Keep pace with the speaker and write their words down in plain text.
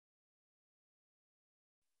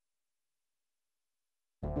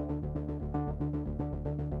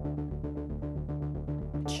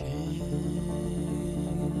Change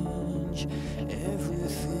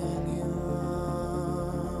everything you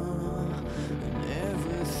are and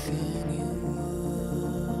everything you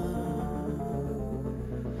are.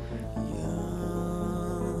 Your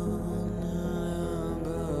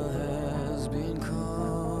number has been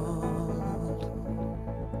called.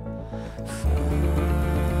 Fights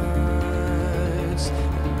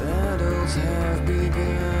and battles have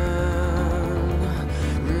begun.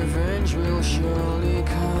 Revenge will surely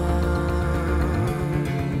come.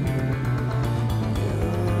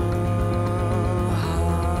 Your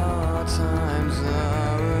hard times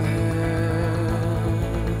are ahead.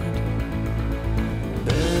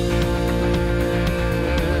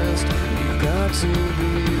 Best, you've got to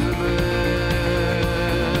be the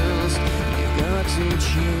best. You've got to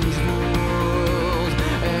change the world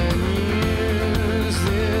and use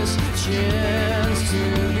this chance to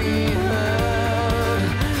be heard.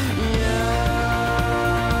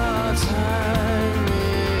 Your time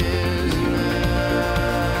is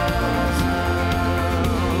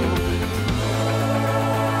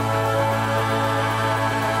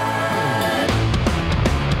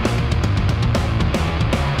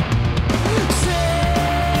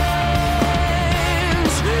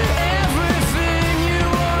everything you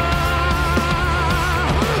are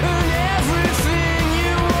and everything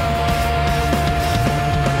you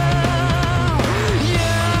Your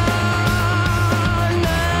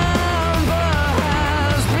number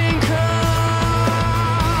has been called.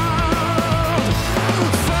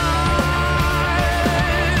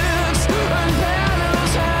 Fights and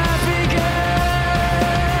battles have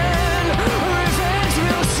begun. Revenge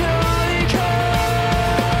will surely come.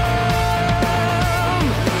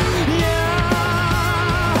 Your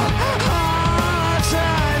hard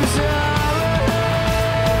times are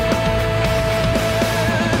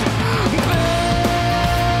best.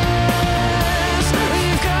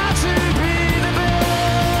 You've got to be the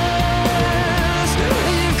best.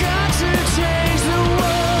 You've got to change the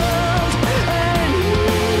world and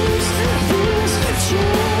use this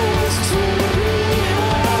chance to be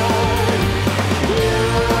heard. Your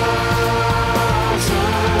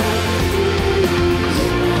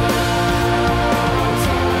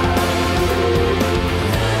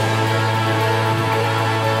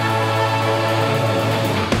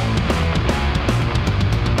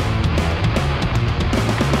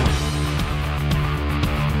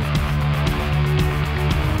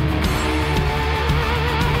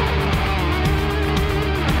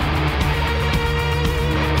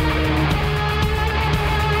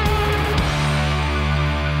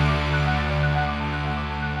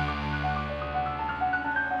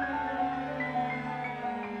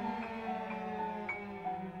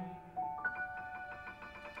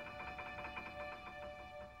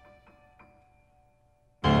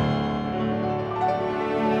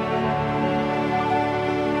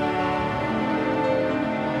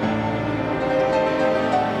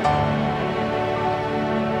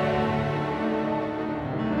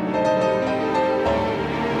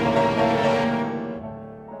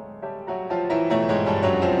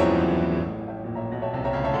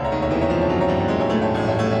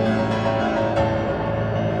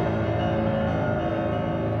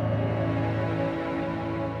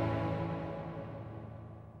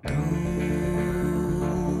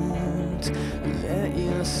Don't let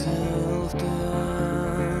yourself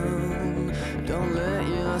down. Don't let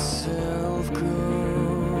yourself go.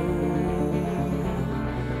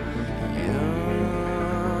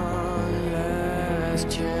 Your last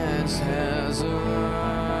chance has arrived.